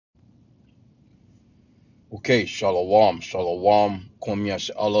Okay, shalom, kom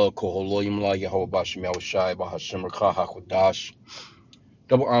Allah, koholoyim la Yahweh Bashim Yahushai, Bahashim Rakah HaKodash.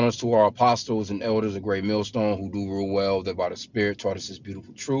 Double honors to our apostles and elders of Great Millstone who do rule well, that by the Spirit taught us this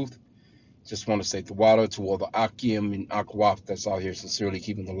beautiful truth. Just want to say the water to all the Akim and Akwaf that's out here sincerely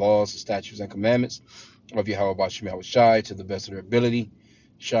keeping the laws, the statutes, and commandments of Yahweh Bashim Yahushai to the best of their ability.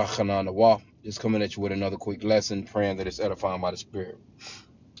 Shachana Nawah. Just coming at you with another quick lesson, praying that it's edifying by the Spirit.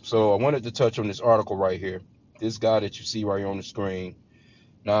 So I wanted to touch on this article right here. This guy that you see right here on the screen.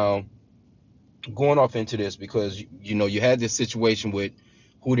 Now, going off into this because you had this situation with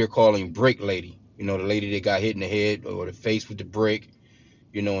who they're calling Brick Lady. The lady that got hit in the head or the face with the brick.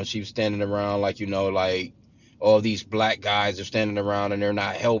 And she was standing around like all these black guys are standing around and they're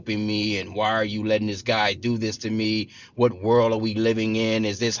not helping me. And why are you letting this guy do this to me? What world are we living in?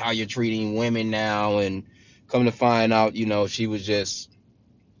 Is this how you're treating women now? And come to find out, she was just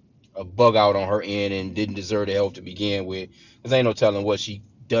a bug out on her end and didn't deserve the help to begin with. Because ain't no telling what she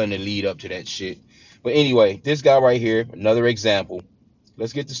done to lead up to that shit. But anyway, this guy right here, another example.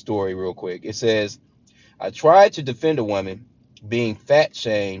 Let's get the story real quick. It says, I tried to defend a woman being fat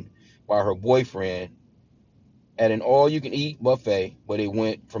shamed by her boyfriend at an all-you-can-eat buffet, but it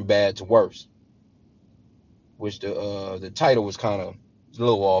went from bad to worse. Which the title was kind of a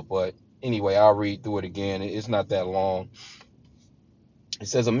little off, but anyway, I'll read through it again. It's not that long. It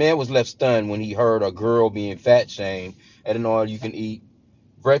says a man was left stunned when he heard a girl being fat shamed at an all-you-can-eat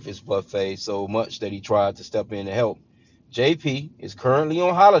breakfast buffet so much that he tried to step in to help. JP is currently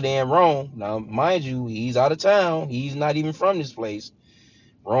on holiday in Rome. Now, mind you, he's out of town. He's not even from this place,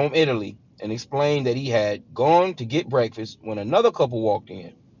 Rome, Italy, and explained that he had gone to get breakfast when another couple walked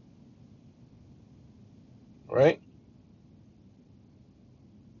in. Right?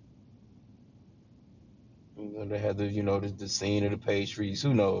 They had the scene of the pastries.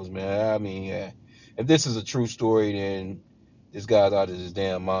 Who knows, man? I mean, if this is a true story, then this guy's out of his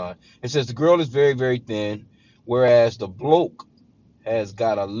damn mind. It says the girl is very, very thin, whereas the bloke has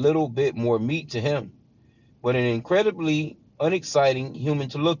got a little bit more meat to him, but an incredibly unexciting human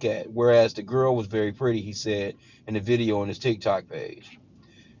to look at, whereas the girl was very pretty, he said in the video on his TikTok page.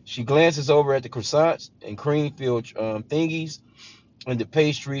 She glances over at the croissants and cream-filled thingies and the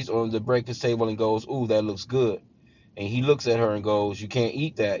pastries on the breakfast table and goes, ooh, that looks good. And he looks at her and goes, you can't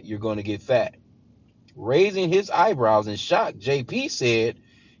eat that, you're going to get fat. Raising his eyebrows in shock, JP said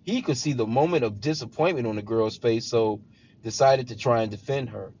he could see the moment of disappointment on the girl's face, so decided to try and defend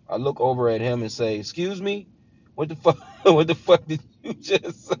her. I look over at him and say, excuse me? What the fuck what the fuck did you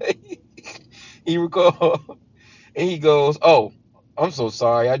just say? He recalled and he goes, oh, I'm so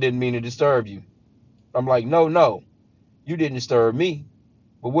sorry, I didn't mean to disturb you. I'm like, no, you didn't disturb me.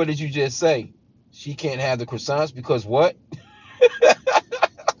 But what did you just say? She can't have the croissants because what?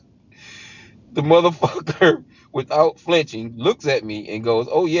 The motherfucker, without flinching, looks at me and goes,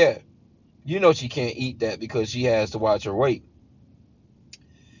 oh yeah, you know she can't eat that because she has to watch her weight.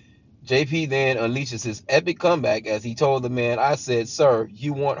 JP then unleashes his epic comeback as he told the man, I said, sir,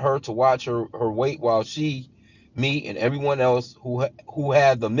 you want her to watch her weight while she, me, and everyone else who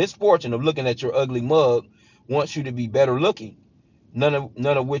had the misfortune of looking at your ugly mug wants you to be better looking. None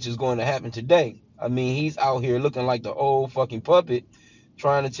of which is going to happen today. I mean, he's out here looking like the old fucking puppet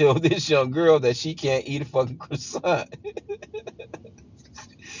trying to tell this young girl that she can't eat a fucking croissant.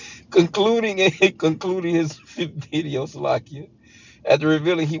 concluding his video, Salakia. After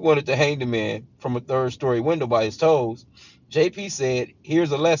revealing he wanted to hang the man from a third-story window by his toes, JP said,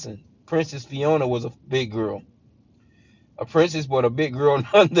 here's a lesson. Princess Fiona was a big girl. A princess, but a big girl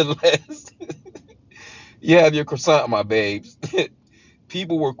nonetheless. You have your croissant, my babes.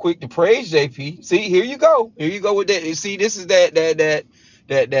 People were quick to praise JP. See, here you go. Here you go with that. See, this is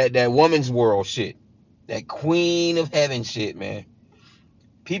that woman's world shit. That queen of heaven shit, man.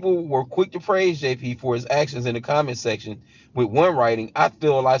 People were quick to praise JP for his actions in the comment section, with one writing, I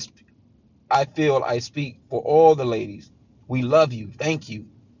feel I speak for all the ladies. We love you. Thank you.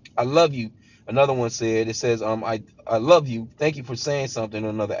 I love you. Another one said, it says, I love you. Thank you for saying something.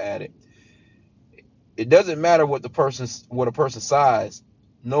 Another added. It doesn't matter what a person's size.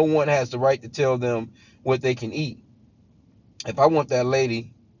 No one has the right to tell them what they can eat. If I want that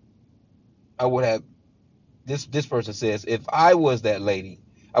lady, I would have this person says, if I was that lady,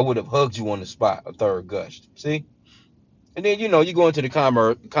 I would have hugged you on the spot. A third gushed. See? And then you go into the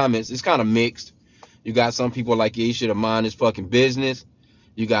comments, it's kind of mixed. You got some people like, yeah, he should have mind his fucking business.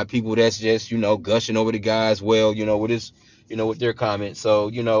 You got people that's just, gushing over the guy as well, with their comments.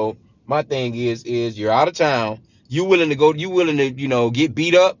 So, my thing is you're out of town. You willing to, get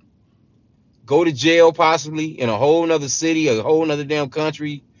beat up, go to jail possibly in a whole nother city, a whole nother damn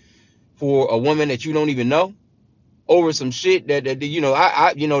country for a woman that you don't even know over some shit that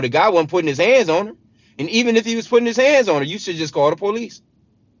the guy wasn't putting his hands on her. And even if he was putting his hands on her, you should just call the police.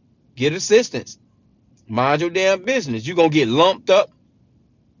 Get assistance. Mind your damn business. You're going to get lumped up,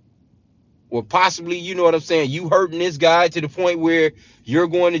 or possibly, you know what I'm saying, you hurting this guy to the point where you're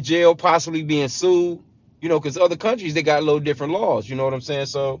going to jail, possibly being sued, because other countries, they got a little different laws, you know what I'm saying?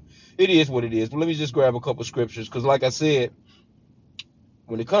 So it is what it is. But let me just grab a couple scriptures, because like I said,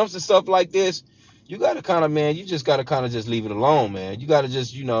 when it comes to stuff like this, you got to kind of, man, you just got to kind of just leave it alone, man. You got to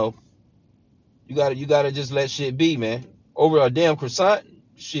just, you got to just let shit be, man. Over a damn croissant,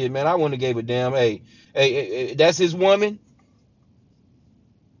 shit, man, I wouldn't have gave a damn. Hey, that's his woman.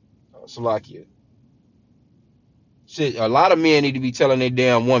 Salakia. Shit, a lot of men need to be telling their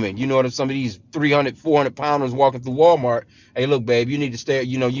damn woman. You know what? If some of these 300, 400 pounders walking through Walmart, hey, look, babe, you need to stay.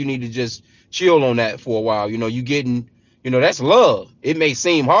 You need to just chill on that for a while. You getting, that's love. It may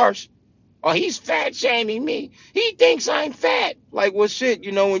seem harsh. Oh, he's fat shaming me. He thinks I'm fat. Like, well, shit.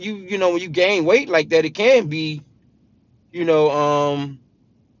 When you gain weight like that, it can be, you know,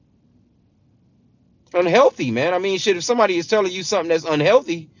 unhealthy, man. I mean, shit, if somebody is telling you something that's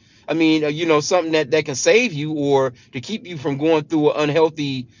unhealthy, I mean, something that can save you or to keep you from going through an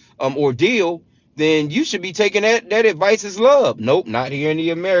unhealthy ordeal, then you should be taking that advice as love. Nope, not here in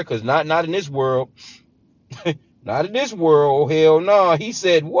the Americas. Not in this world. Not in this world. Oh, hell no. He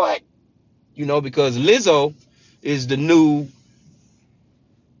said what? Because Lizzo is the new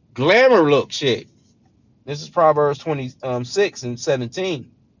glamour look shit. This is Proverbs 26 and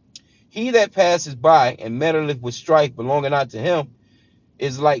 17. He that passes by and meddleth with strife belonging not to him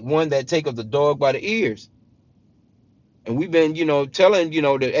is like one that taketh the dog by the ears. And we've been, telling,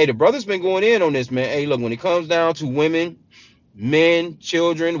 that, hey, the brother's been going in on this, man. Hey, look, when it comes down to women, men,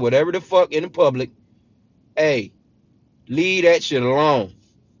 children, whatever the fuck in the public, hey, leave that shit alone.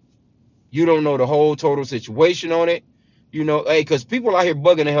 You don't know the whole total situation on it. Hey, because people out here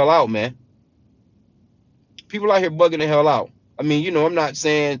bugging the hell out, man. People out here bugging the hell out. I mean, I'm not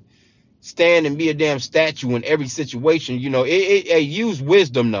saying stand and be a damn statue in every situation. Use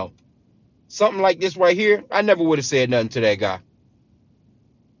wisdom, though. Something like this right here, I never would have said nothing to that guy.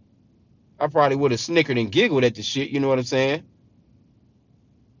 I probably would have snickered and giggled at the shit, you know what I'm saying?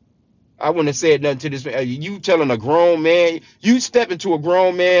 I wouldn't have said nothing to this man. You telling a grown man, you step into a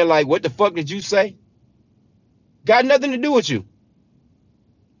grown man like, what the fuck did you say? Got nothing to do with you.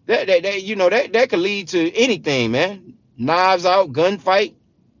 That could lead to anything, man. Knives out, gunfight.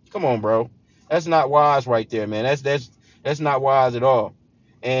 Come on, bro. That's not wise right there, man. That's not wise at all.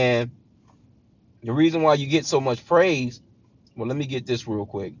 And the reason why you get so much praise, well, let me get this real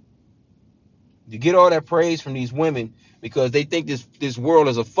quick. You get all that praise from these women because they think this world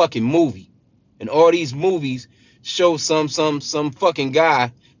is a fucking movie, and all these movies show some fucking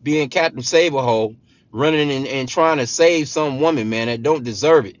guy being Captain Saberhole, running and trying to save some woman, man, that don't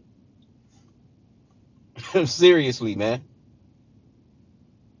deserve it. Seriously, man.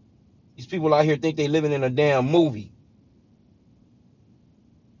 These people out here think they living in a damn movie.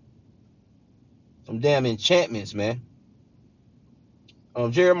 Some damn enchantments, man.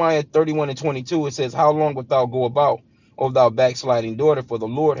 Jeremiah 31 and 22, it says, how long wilt thou go about, O thou backsliding daughter? For the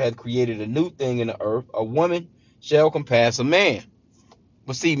Lord hath created a new thing in the earth. A woman shall compass a man.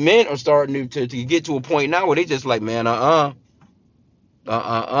 But see, men are starting to get to a point now where they just like, man,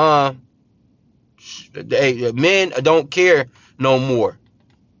 men don't care no more.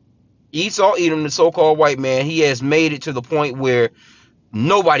 Esau Edom, the so-called white man, he has made it to the point where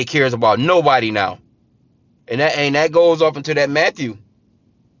nobody cares about nobody now. And that goes off into that Matthew.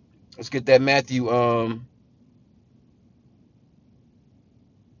 Let's get that Matthew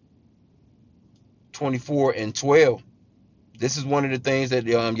 24 and 12. This is one of the things that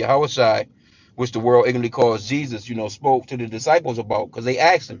Yahushua, which the world ignorantly calls Jesus, spoke to the disciples about, because they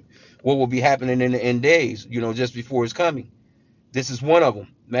asked him what will be happening in the end days, just before his coming. This is one of them.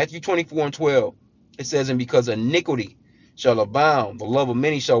 Matthew 24 and 12. It says, and because iniquity shall abound, the love of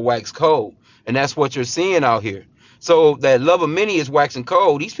many shall wax cold. And that's what you're seeing out here. So that love of many is waxing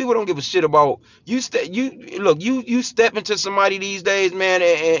cold. These people don't give a shit about you. You step into somebody these days, man,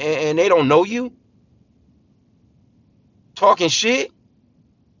 and they don't know you. Talking shit,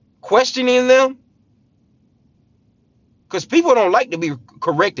 questioning them, because people don't like to be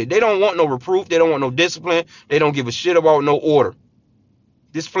corrected. They don't want no reproof. They don't want no discipline. They don't give a shit about no order.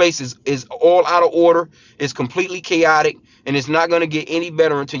 This place is all out of order. It's completely chaotic, and it's not going to get any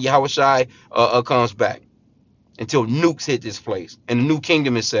better until Yahushua comes back, until nukes hit this place and a new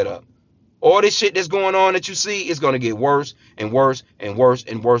kingdom is set up. All this shit that's going on that you see is going to get worse and worse and worse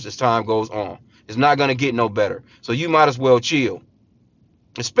and worse as time goes on. It's not going to get no better. So you might as well chill.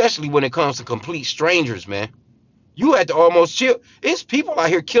 especially when it comes to complete strangers, man. You had to almost chill. It's people out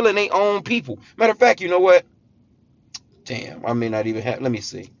here killing their own people. Matter of fact, you know what? Damn, I may not even have. Let me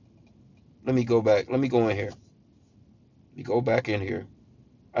see. Let me go back. Let me go in here. Let me go back in here.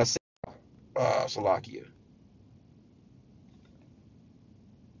 I see. Salakia.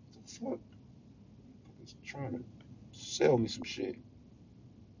 Fuck. It's trying to sell me some shit.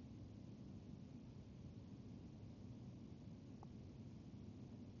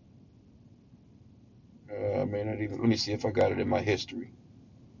 I may not even. Let me see if I got it in my history.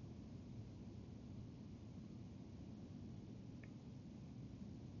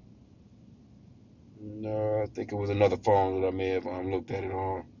 No, I think it was another phone that I may have looked at it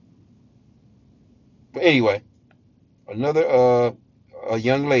on. But anyway, another a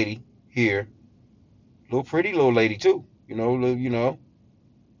young lady here, little pretty little lady too.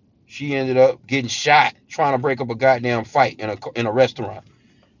 She ended up getting shot trying to break up a goddamn fight in a restaurant.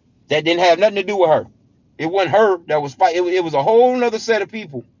 That didn't have nothing to do with her. It wasn't her that was fighting. It was a whole nother set of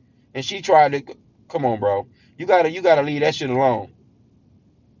people, and she tried to. Come on, bro. You gotta leave that shit alone.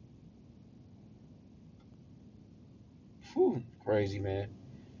 Whew, crazy man.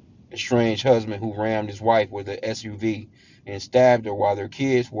 Estranged husband who rammed his wife with an SUV and stabbed her while their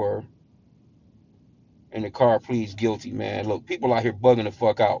kids were in the car pleads guilty, man. Look, people out here bugging the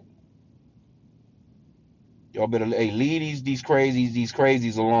fuck out. Y'all better leave these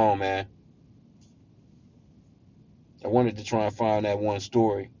crazies alone, man. I wanted to try and find that one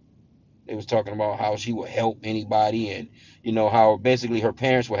story. They was talking about how she would help anybody, and how basically her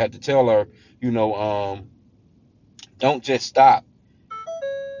parents would have to tell her, don't just stop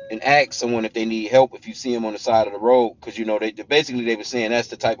and ask someone if they need help if you see them on the side of the road, because they were saying that's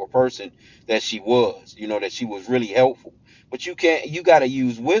the type of person that she was, that she was really helpful. But you got to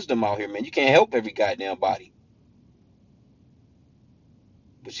use wisdom out here, man. You can't help every goddamn body.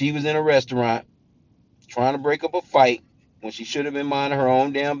 But she was in a restaurant trying to break up a fight when she should have been minding her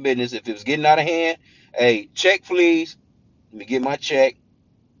own damn business. If it was getting out of hand, hey, check please. Let me get my check.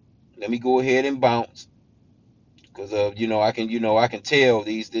 Let me go ahead and bounce. Because I can tell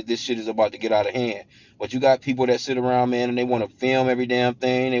this shit is about to get out of hand. But you got people that sit around, man, and they want to film every damn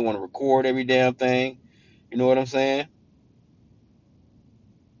thing. They want to record every damn thing. You know what I'm saying?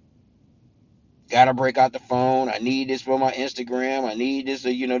 Gotta break out the phone. I need this for my Instagram. I need this.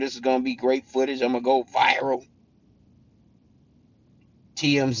 This is gonna be great footage. I'm gonna go viral.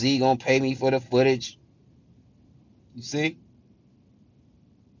 TMZ gonna pay me for the footage. You see?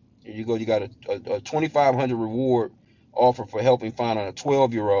 Here you go. You got a 2,500 reward offer for helping find a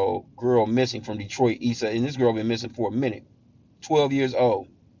 12-year-old girl missing from Detroit East. And this girl been missing for a minute. 12 years old.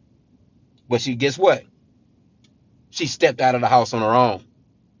 But guess what? She stepped out of the house on her own.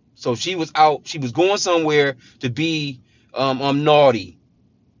 So she was out. She was going somewhere to be naughty.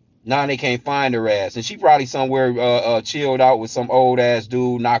 Now they can't find her ass, and she probably somewhere chilled out with some old ass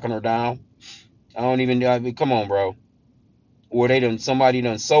dude knocking her down. I mean, come on, bro. Or somebody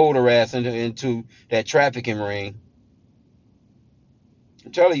done sold her ass into that trafficking ring.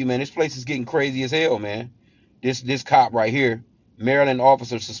 I'm telling you, man, this place is getting crazy as hell, man. This cop right here, Maryland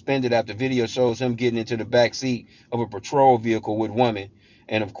officer suspended after video shows him getting into the back seat of a patrol vehicle with women,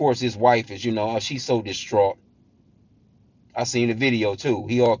 and of course his wife is, she's so distraught. I seen the video too.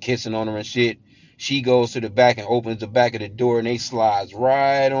 He all kissing on her and shit. She goes to the back and opens the back of the door, and they slides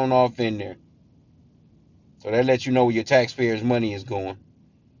right on off in there. So that lets you know where your taxpayers' money is going.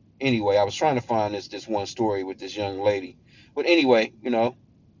 Anyway, I was trying to find this one story with this young lady, but anyway,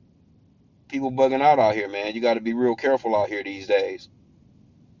 people bugging out here, man. You got to be real careful out here these days.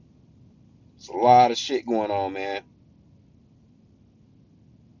 It's a lot of shit going on, man.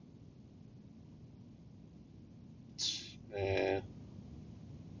 Man,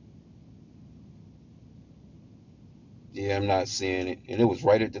 yeah, I'm not seeing it, and it was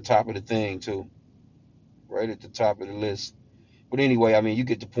right at the top of the thing too, right at the top of the list. But anyway, I mean, you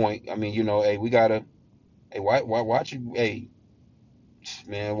get the point. I mean, hey, we gotta, hey, watch it, hey,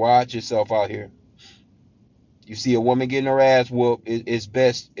 man, watch yourself out here. You see a woman getting her ass whooped, it's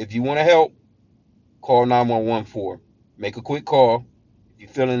best if you want to help, call 911 for her. Make a quick call if you're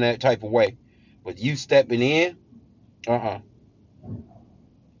feeling that type of way. But you stepping in, don't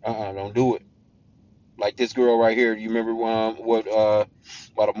do it. Like this girl right here. You remember what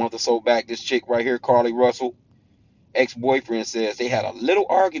about a month or so back? This chick right here, Carly Russell, ex-boyfriend says they had a little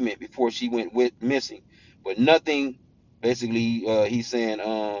argument before she went missing, but nothing. Basically, he's saying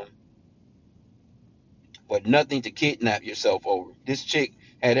but nothing to kidnap yourself over. This chick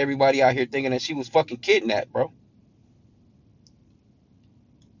had everybody out here thinking that she was fucking kidnapped, bro.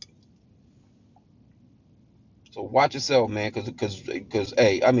 So watch yourself, man, because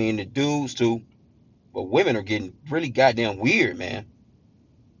hey, I mean the dudes too, but women are getting really goddamn weird, man.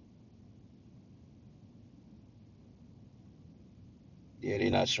 Yeah,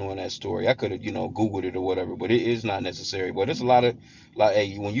 they're not showing that story. I could have, Googled it or whatever, but it is not necessary. But it's a lot of, like,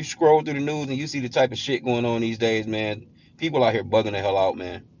 hey, when you scroll through the news and you see the type of shit going on these days, man, people out here bugging the hell out,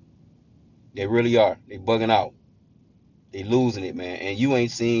 man. They really are. They bugging out. They losing it, man. And you ain't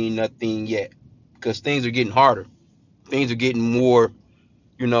seen nothing yet, because things are getting harder. Things are getting more,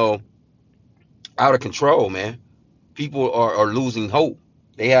 you know, out of control, man. People are losing hope.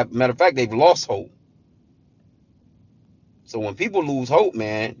 Matter of fact, they've lost hope. So when people lose hope,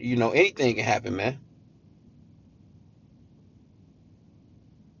 man, anything can happen, man.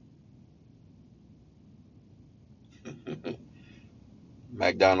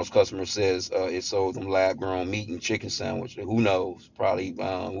 McDonald's customer says it sold them lab grown meat and chicken sandwich. Who knows? Probably.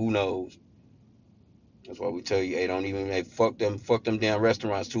 Who knows? That's why we tell you, hey, don't even, hey, fuck them damn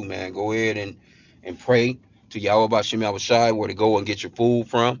restaurants too, man. Go ahead and pray to Yahweh Bashim Shai where to go and get your food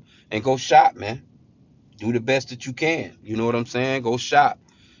from, and go shop, man. Do the best that you can. You know what I'm saying? Go shop.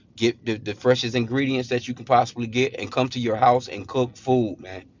 Get the freshest ingredients that you can possibly get, and come to your house and cook food,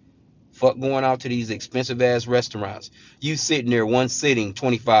 man. Fuck going out to these expensive ass restaurants. You sitting there one sitting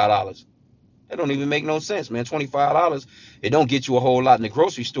 $25. That don't even make no sense, man. $25. It don't get you a whole lot in the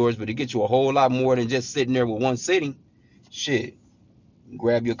grocery stores, but it gets you a whole lot more than just sitting there with one sitting. Shit.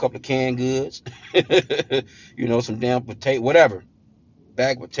 Grab you a couple of canned goods. Some damn potato, whatever.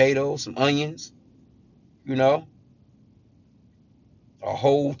 Bag potatoes, some onions, you know, a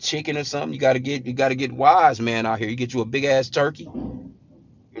whole chicken or something. You gotta get wise, man, out here. You get you a big ass turkey,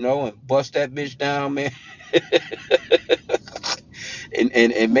 and bust that bitch down, man.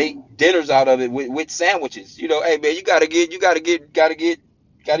 and make dinners out of it with sandwiches. Hey man, you gotta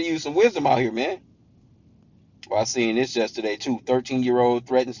use some wisdom out here, man. Well, I seen this yesterday too. 13-year-old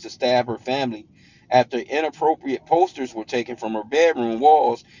threatens to stab her family after inappropriate posters were taken from her bedroom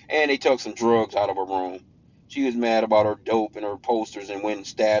walls, and they took some drugs out of her room. She was mad about her dope and her posters and went and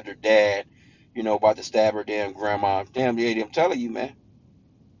stabbed her dad. About to stab her damn grandma. Damn lady, I'm telling you, man.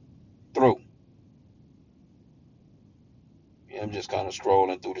 Through. Yeah, I'm just kind of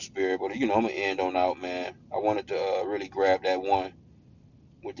scrolling through the spirit, but I'm gonna end on out, man. I wanted to really grab that one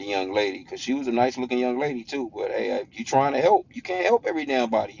with the young lady, because she was a nice looking young lady too. But hey, you trying to help, you can't help every damn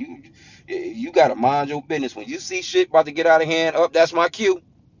body. You gotta mind your business. When you see shit about to get out of hand, up, that's my cue.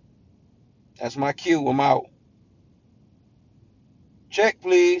 That's my cue. I'm out. Check,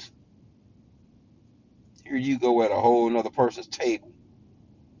 please. Here you go at a whole another person's table.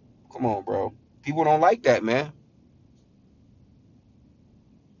 Come on, bro. People don't like that, man,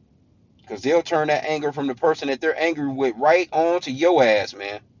 because they'll turn that anger from the person that they're angry with right on to your ass,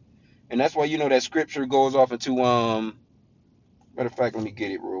 man. And that's why that scripture goes off into matter of fact, let me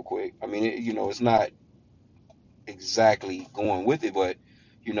get it real quick. I mean, it's not exactly going with it, but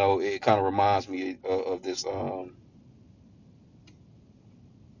it kind of reminds me of this. Let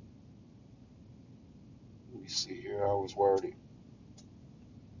me see here. I was worded.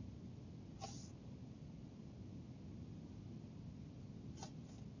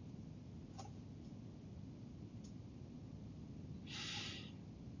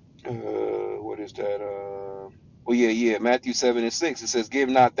 What is that? Oh yeah. Matthew 7:6. It says, "Give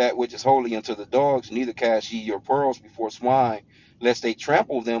not that which is holy unto the dogs, neither cast ye your pearls before swine, lest they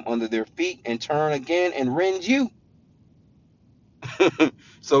trample them under their feet and turn again and rend you."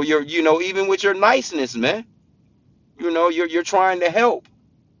 So even with your niceness, man, you're trying to help.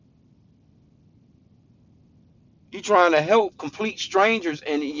 You're trying to help complete strangers,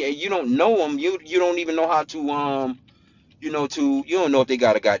 and yeah, you don't know them. You don't even know how to you don't know if they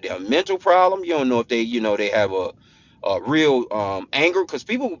got a goddamn mental problem. You don't know if they have a real anger, because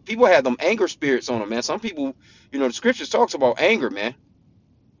people have them anger spirits on them, man. Some people, the scriptures talks about anger, man.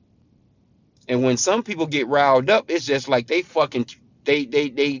 And when some people get riled up, it's just like they fucking they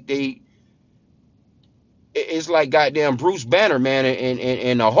it's like goddamn Bruce Banner, man,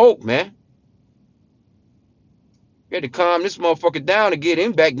 and the Hulk, man. You had to calm this motherfucker down to get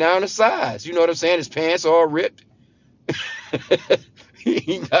him back down to size. You know what I'm saying? His pants all ripped.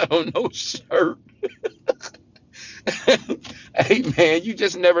 He ain't got on no shirt. Hey man, you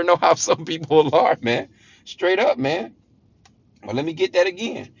just never know how some people are, man. Straight up, man. Well, let me get that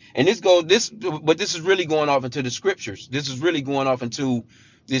again. And but this is really going off into the scriptures. This is really going off into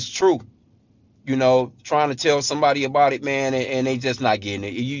this truth. Trying to tell somebody about it, man, and they just not getting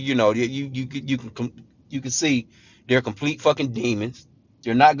it. You can see they're complete fucking demons.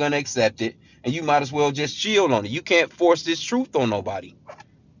 They're not gonna accept it, and you might as well just chill on it. You can't force this truth on nobody.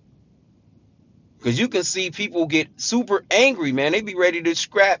 Because you can see people get super angry, man. They be ready to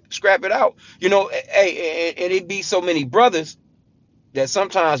scrap it out. Hey, and it be so many brothers that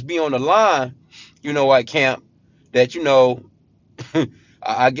sometimes be on the line, at camp that,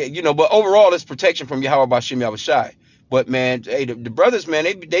 I get, but overall it's protection from Yahweh Bashim Yahushai. But man, hey, the brothers, man,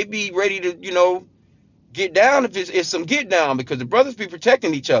 they be ready to, get down if it's some get down, because the brothers be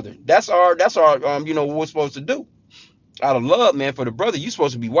protecting each other. That's our what we're supposed to do. Out of love, man, for the brother, you're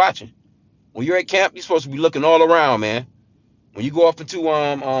supposed to be watching. When you're at camp, you're supposed to be looking all around, man. When you go off into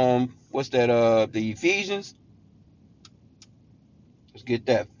what's that, the Ephesians, let's get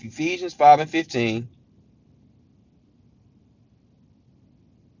that. Ephesians 5:15.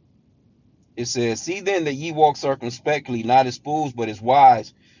 It says, "See then that ye walk circumspectly, not as fools, but as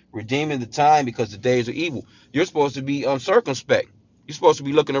wise, redeeming the time, because the days are evil." You're supposed to be circumspect. You're supposed to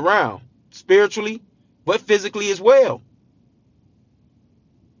be looking around spiritually, but physically as well.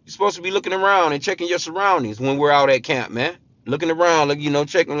 You're supposed to be looking around and checking your surroundings when we're out at camp, man. Looking around, like,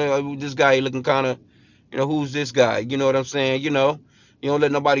 checking, this guy looking kind of, who's this guy? You know what I'm saying? You don't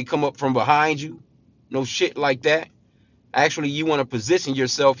let nobody come up from behind you. No shit like that. Actually, you want to position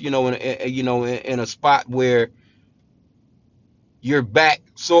yourself, in a spot where your back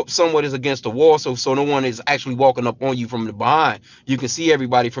somewhat is against the wall, so no one is actually walking up on you from the behind. You can see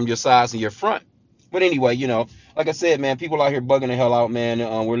everybody from your sides and your front. But anyway, like I said, man, people out here bugging the hell out, man.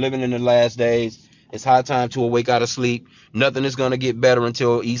 We're living in the last days. It's high time to awake out of sleep. Nothing is gonna get better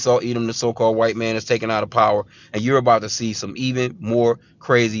until Esau Edom, the so-called white man, is taken out of power, and you're about to see some even more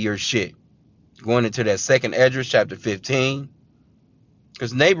crazier shit. Going into that second Esdras, chapter 15,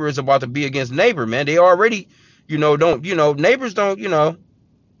 because neighbor is about to be against neighbor, man. They already, don't, neighbors don't,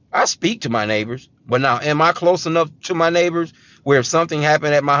 I speak to my neighbors, but now, am I close enough to my neighbors where if something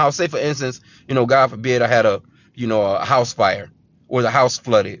happened at my house, say for instance, God forbid I had a house fire, or the house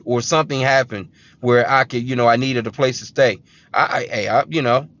flooded, or something happened where I could, I needed a place to stay.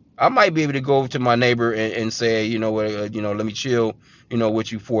 I might be able to go over to my neighbor and say, let me chill,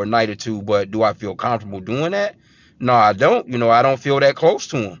 with you for a night or two. But do I feel comfortable doing that? No, I don't. I don't feel that close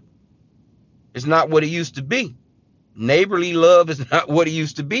to him. It's not what it used to be. Neighborly love is not what it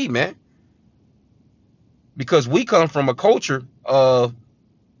used to be, man. Because we come from a culture of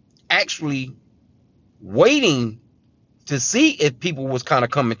actually waiting to see if people was kind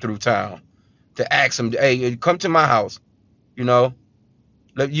of coming through town, to ask them, hey, come to my house. We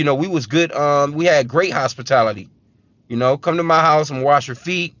was good. We had great hospitality. Come to my house and wash your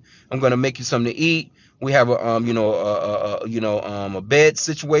feet. I'm gonna make you something to eat. We have a bed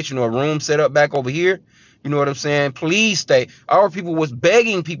situation or a room set up back over here. You know what I'm saying? Please stay. Our people was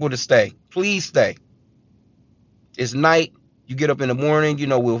begging people to stay. Please stay. It's night. You get up in the morning.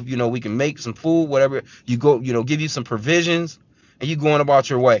 We can make some food, whatever. You go, give you some provisions, and you going about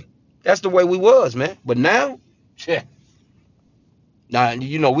your way. That's the way we was, man. But now, yeah. Now,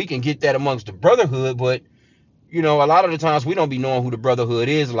 we can get that amongst the brotherhood, but a lot of the times we don't be knowing who the brotherhood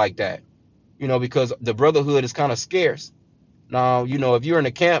is like that. Because the brotherhood is kind of scarce. Now, if you're in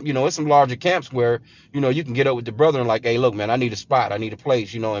a camp, it's some larger camps where, you can get up with the brother and like, hey, look, man, I need a spot, I need a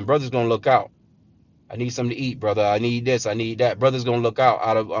place, and brother's gonna look out. I need something to eat, brother. I need this, I need that. Brother's gonna look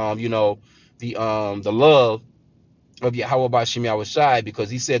out of the love of Yahweh Bashim Yahushai, because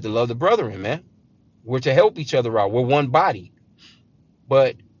he said to love the brethren, man. We're to help each other out. We're one body.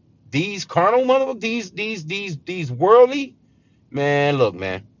 But these carnal motherfuckers, these worldly, man, look,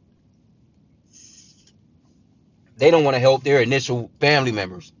 man. They don't want to help their initial family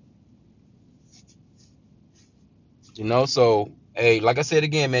members. So, hey, like I said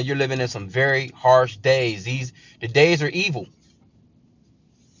again, man, you're living in some very harsh days. The days are evil.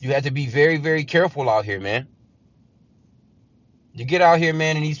 You have to be very, very careful out here, man. You get out here,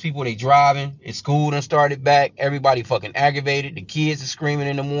 man, and these people, they driving, and school done started back, everybody fucking aggravated, the kids are screaming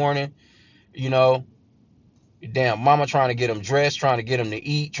in the morning, damn mama trying to get them dressed, trying to get them to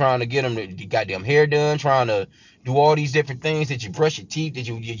eat, trying to get them to goddamn hair done, trying to do all these different things, that you brush your teeth, that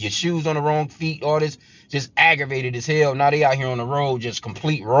your shoes on the wrong feet, all this, just aggravated as hell. Now they out here on the road, just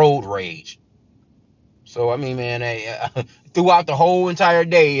complete road rage. So I mean, man, throughout the whole entire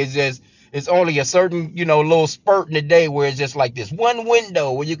day, it's only a certain, little spurt in the day where it's just like this one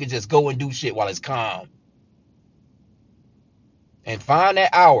window where you can just go and do shit while it's calm. And find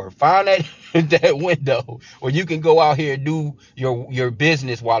that hour, find that that window where you can go out here and do your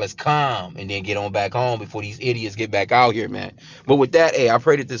business while it's calm, and then get on back home before these idiots get back out here, man. But with that, hey, I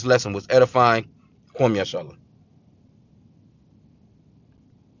pray that this lesson was edifying. Kwam Yashala.